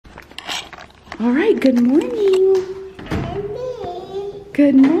All right, good morning.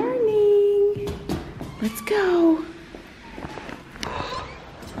 Good morning. Let's go.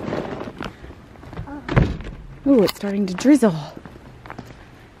 Oh, it's starting to drizzle.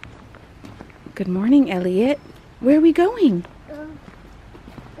 Good morning, Elliot. Where are we going?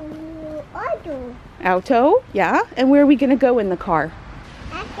 Auto. Auto? Yeah. And where are we gonna go in the car?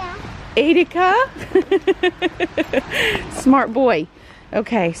 Edeka. Smart boy.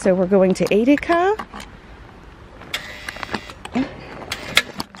 Okay, so we're going to Edeka.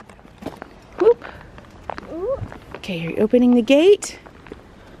 Whoop. Okay, you're opening the gate.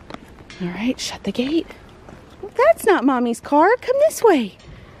 All right, shut the gate. Well, that's not Mommy's car. Come this way.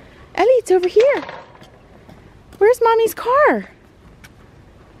 Ellie, it's over here. Where's Mommy's car?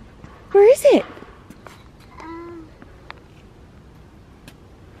 Where is it?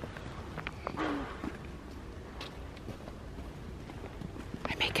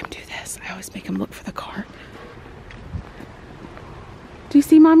 I make him do this. I always make him look for the car. Do you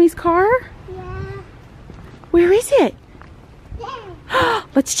see Mommy's car? Yeah. Where is it? Yeah.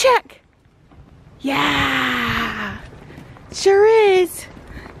 Let's check. Yeah. Sure is.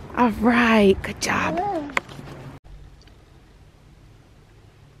 All right. Good job.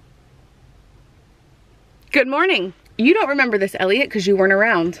 Good morning. You don't remember this, Elliot, because you weren't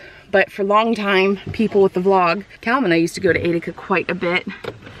around. But for a long time, people with the vlog, Callum and I used to go to Edeka quite a bit.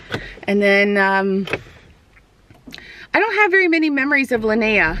 And then, I don't have very many memories of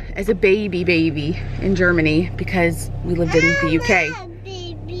Linnea as a baby in Germany because we lived in the UK.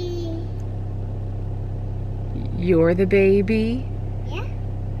 Baby. You're the baby? Yeah.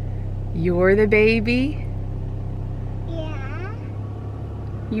 You're the baby? Yeah.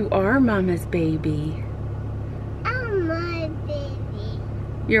 You are Mama's baby. I'm my baby.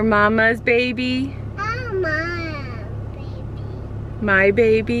 You're Mama's baby? I'm my baby. My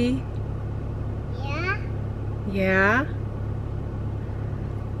baby? Yeah. Yeah?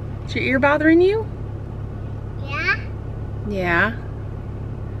 Is your ear bothering you? Yeah. Yeah.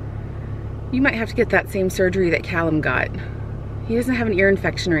 You might have to get that same surgery that Callum got. He doesn't have an ear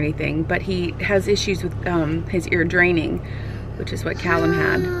infection or anything, but he has issues with his ear draining, which is what Callum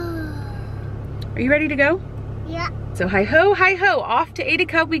had. Are you ready to go? Yeah. So hi ho, off to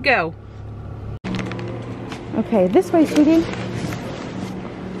Edeka we go. Okay, this way, sweetie.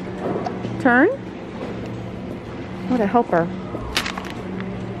 Turn. What a helper.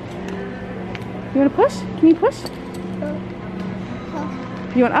 You want to push? Can you push?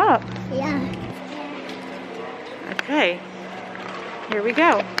 You want up? Yeah. Okay. Here we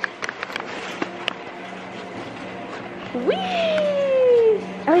go. Whee!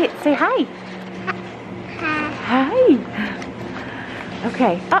 Elliot, say hi. Hi.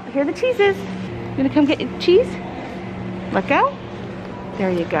 Okay. Oh, here are the cheeses. You gonna come get your cheese? Let go.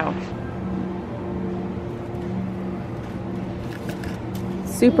 There you go.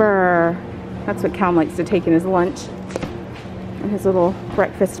 Super. That's what Callum likes to take in his lunch. In his little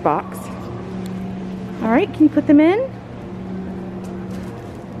breakfast box. All right, can you put them in?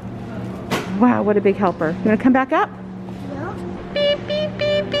 Wow, what a big helper. You wanna come back up? Yeah. Beep, beep,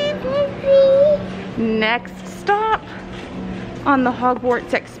 beep, beep, beep. Next stop on the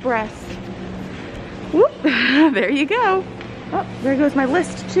Hogwarts Express. Whoop, there you go. Oh, there goes my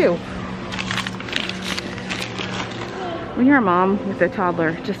list too. When you're a mom with a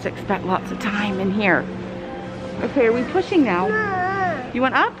toddler, just expect lots of time in here. Okay, are we pushing now? Mom. You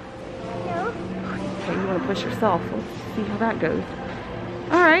want up? No. Okay, you want to push yourself. Let's see how that goes.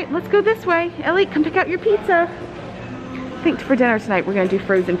 All right, let's go this way. Ellie, come pick out your pizza. I think for dinner tonight we're gonna do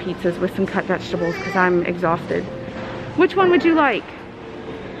frozen pizzas with some cut vegetables because I'm exhausted. Which one would you like?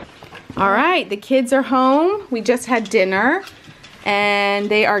 All right, the kids are home. We just had dinner and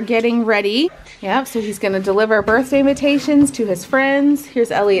they are getting ready. Yep, so he's gonna deliver birthday invitations to his friends.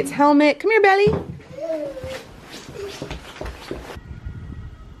 Here's Elliot's helmet. Come here, Belly.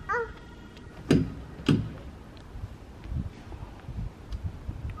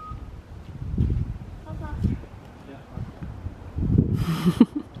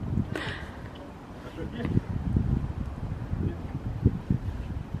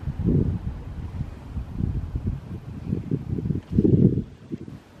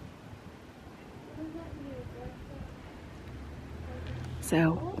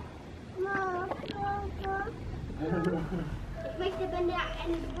 So. Ich möchte, wenn er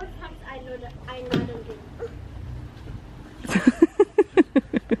einen Geburtstagseinladung gibt.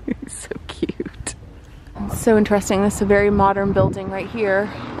 So cute. So interesting. This is a very modern building right here.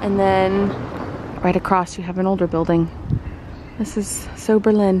 And then right across you have an older building. This is so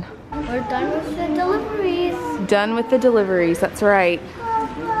Berlin. We're done with the deliveries. Done with the deliveries, that's right.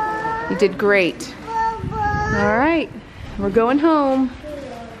 You did great. All right, we're going home.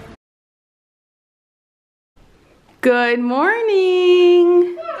 Good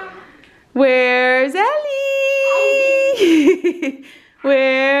morning. Where's Ellie?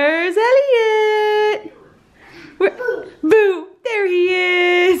 Where's Elliot? Boo, there he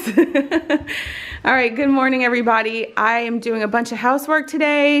is. All right, good morning, everybody. I am doing a bunch of housework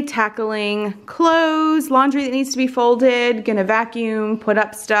today, tackling clothes, laundry that needs to be folded, gonna vacuum, put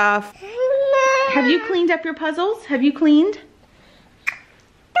up stuff. Have you cleaned up your puzzles? Have you cleaned?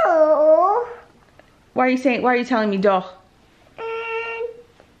 No. Why are you telling me duh?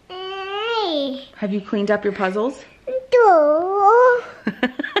 Have you cleaned up your puzzles? No.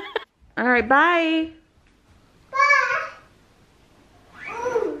 All right, bye.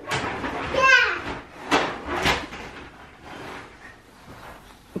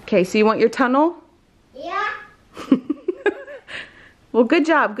 Okay, so you want your tunnel? Yeah. Well, good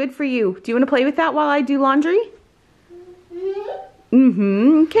job. Good for you. Do you want to play with that while I do laundry?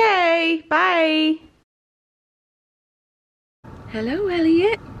 Mm-hmm. Okay, bye. Hello,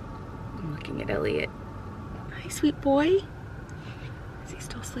 Elliot. I'm looking at Elliot. Hi, sweet boy. Is he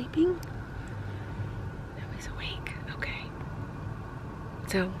still sleeping? No, he's awake. Okay.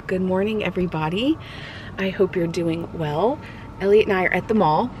 So, good morning, everybody. I hope you're doing well. Elliot and I are at the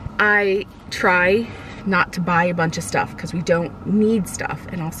mall. I try not to buy a bunch of stuff because we don't need stuff.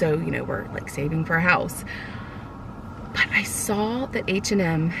 And also, you know, we're like saving for a house. But I saw that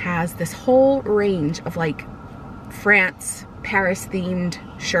H&M has this whole range of like France, Paris themed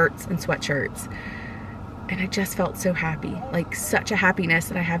shirts and sweatshirts. And I just felt so happy, like such a happiness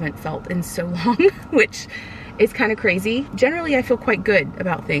that I haven't felt in so long, which is kind of crazy. Generally, I feel quite good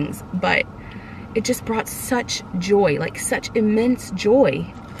about things, but it just brought such joy, like such immense joy.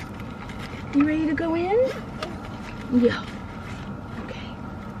 You ready to go in? Yeah. Okay.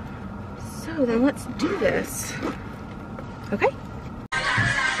 So then let's do this. Okay?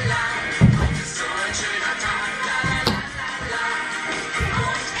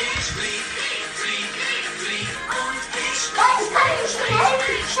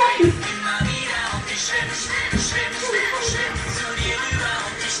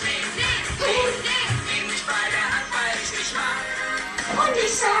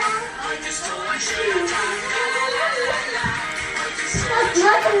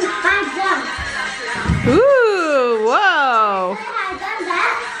 Ooh, whoa.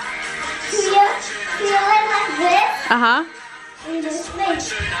 Uh-huh.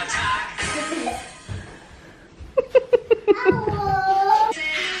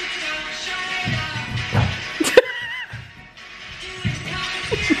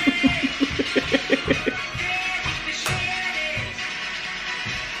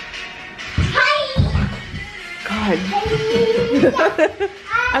 God.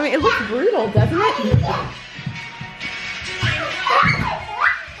 I mean, it looks brutal, doesn't it?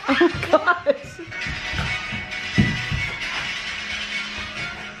 Oh my gosh.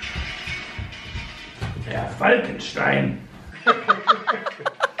 Der Falkenstein.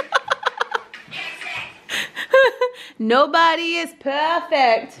 Nobody is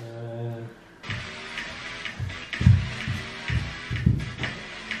perfect.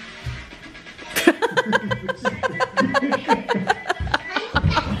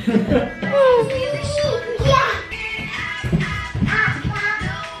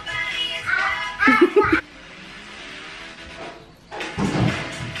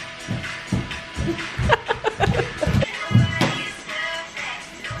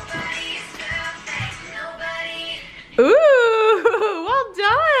 Ooh, well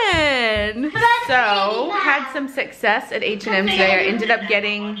done. So, had some success at H&M today. I ended up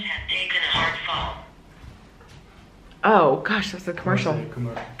getting... Oh gosh, that's a commercial.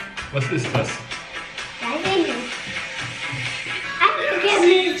 Was ist das? No!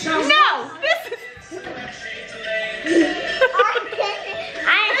 This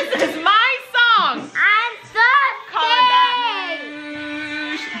is my song! I'm so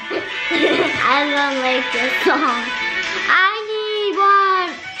I don't like this song. I need one.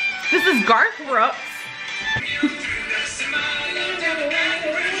 This is Garth Brooks.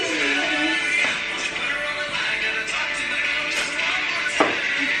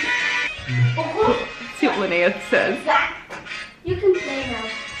 Let's see what Linnea says. You can play now.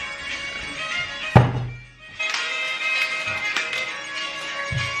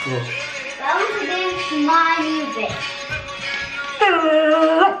 Cool. Welcome to dance to my music.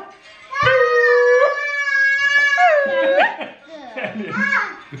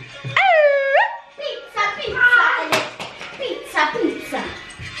 Pizza, pizza, pizza, pizza.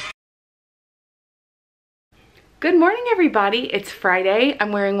 Good morning, everybody. It's Friday.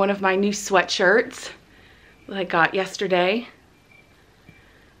 I'm wearing one of my new sweatshirts that I got yesterday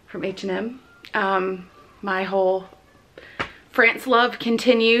from H&M. My whole France love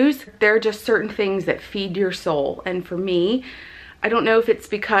continues. There are just certain things that feed your soul. And for me, I don't know if it's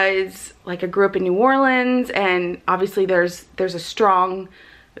because like I grew up in New Orleans and obviously there's a strong,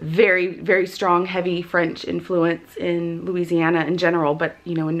 very strong, heavy French influence in Louisiana in general. But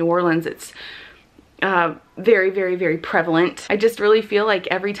you know, in New Orleans, it's very prevalent. I just really feel like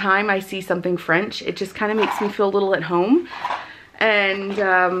every time I see something French, it just kind of makes me feel a little at home.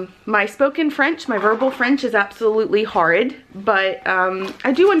 And my spoken French, my verbal French is absolutely horrid, but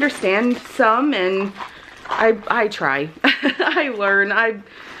I do understand some, and I try. I learn.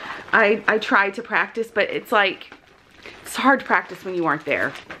 I try to practice, but it's like, it's hard to practice when you aren't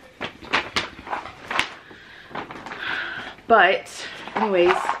there. But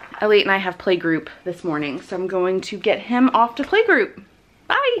anyways, Elliot and I have playgroup this morning, so I'm going to get him off to playgroup.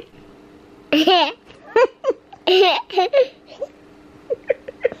 Bye.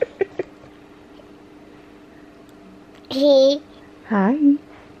 Hi.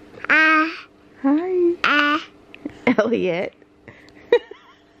 Hi. Elliot.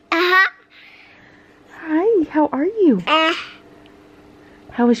 Hi, how are you?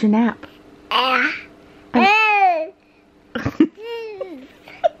 How was your nap?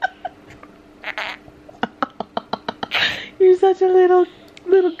 You're such a little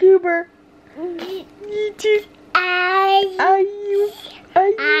goober.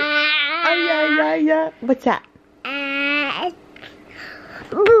 What's that?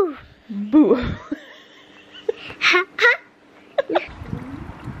 Boo. Boo.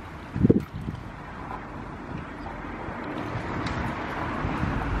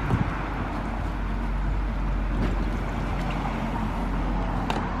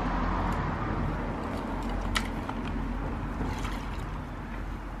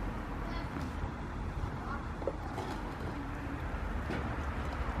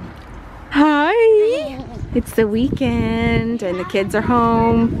 Hi. It's the weekend and the kids are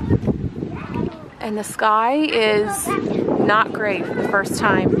home. And the sky is not gray for the first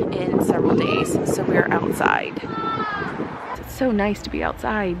time in several days, so we are outside. It's so nice to be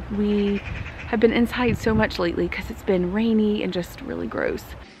outside. We have been inside so much lately because it's been rainy and just really gross.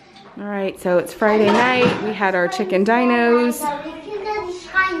 All right, so it's Friday night. We had our chicken dinos.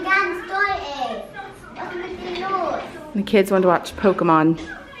 The kids wanted to watch Pokemon.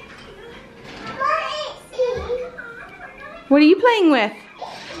 What are you playing with?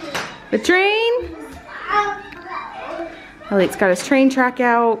 The train? Elliot's got his train track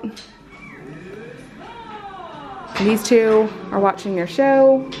out. And these two are watching their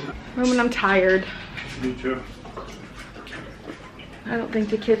show. Roman, I'm tired. Me too. I don't think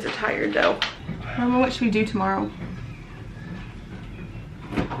the kids are tired though. Roman, what should we do tomorrow?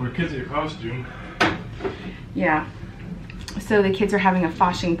 We're kids in costume. Yeah. So the kids are having a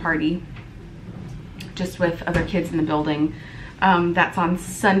foshing party just with other kids in the building. That's on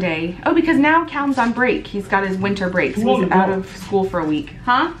Sunday. Oh, because now Calum's on break. He's got his winter break, so he's out of school for a week.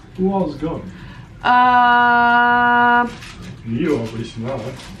 Huh? Who all's going? You obviously not.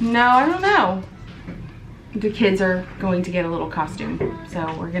 No, I don't know. The kids are going to get a little costume,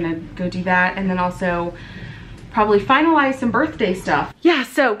 so we're gonna go do that, and then also probably finalize some birthday stuff. Yeah,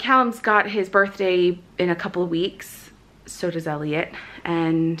 so Calum's got his birthday in a couple of weeks. So does Elliot,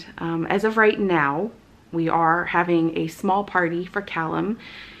 and as of right now, we are having a small party for Calum.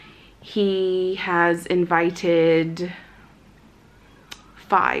 He has invited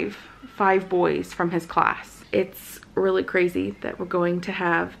five boys from his class. It's really crazy that we're going to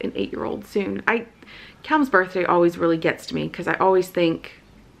have an 8-year-old soon. Calum's birthday always really gets to me because I always think,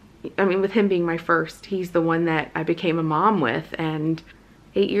 I mean, with him being my first, he's the one that I became a mom with, and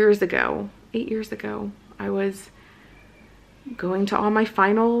 8 years ago, I was going to all my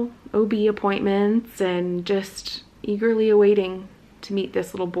final OB appointments and just eagerly awaiting to meet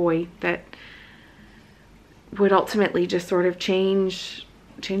this little boy that would ultimately just sort of change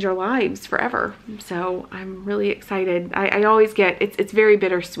our lives forever. So I'm really excited. I always get, it's very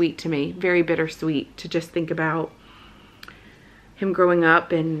bittersweet to me, very bittersweet to just think about him growing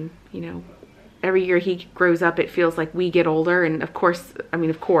up, and you know, every year he grows up, it feels like we get older, and of course,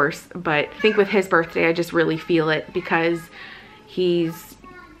 but I think with his birthday, I just really feel it because he's,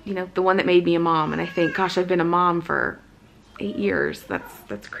 you know, the one that made me a mom, and I think, gosh, I've been a mom for 8 years.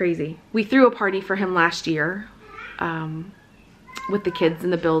 That's crazy. We threw a party for him last year with the kids in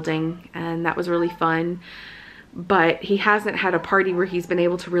the building, and that was really fun, but he hasn't had a party where he's been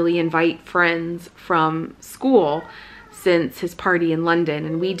able to really invite friends from school since his party in London,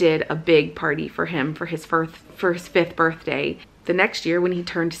 and we did a big party for him for his 5th birthday. The next year when he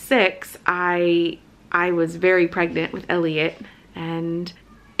turned 6, I was very pregnant with Elliot and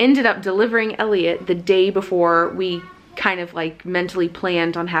ended up delivering Elliot the day before we kind of like mentally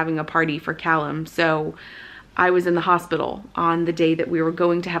planned on having a party for Callum. So I was in the hospital on the day that we were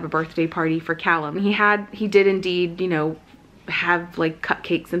going to have a birthday party for Callum. He did indeed, you know, have like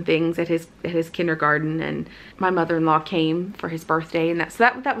cupcakes and things at his kindergarten, and my mother-in-law came for his birthday, and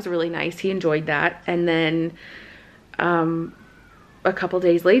that was really nice. He enjoyed that. And then a couple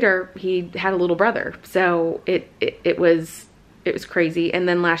days later he had a little brother, so it was crazy. And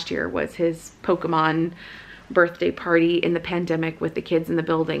then last year was his Pokemon birthday party in the pandemic with the kids in the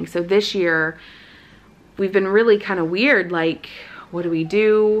building. So this year we've been really kind of weird, like, what do we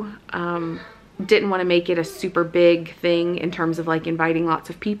do? Didn't want to make it a super big thing in terms of like inviting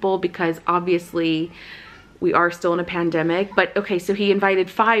lots of people, because obviously we are still in a pandemic. But okay, so he invited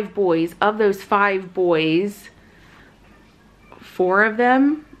 5 boys. Of those 5 boys, 4 of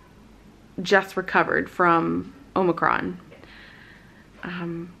them just recovered from Omicron.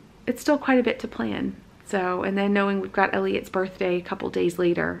 It's still quite a bit to plan. So, and then knowing we've got Elliot's birthday a couple days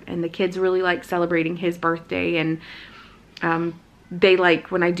later, and the kids really like celebrating his birthday, and they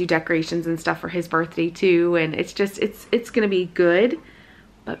like when I do decorations and stuff for his birthday too. And it's just, it's gonna be good,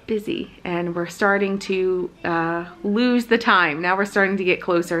 but busy. And we're starting to lose the time. Now we're starting to get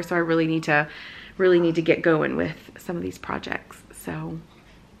closer, so I really need to get going with some of these projects. So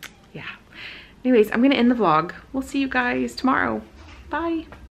yeah. Anyways, I'm gonna end the vlog. We'll see you guys tomorrow. Bye.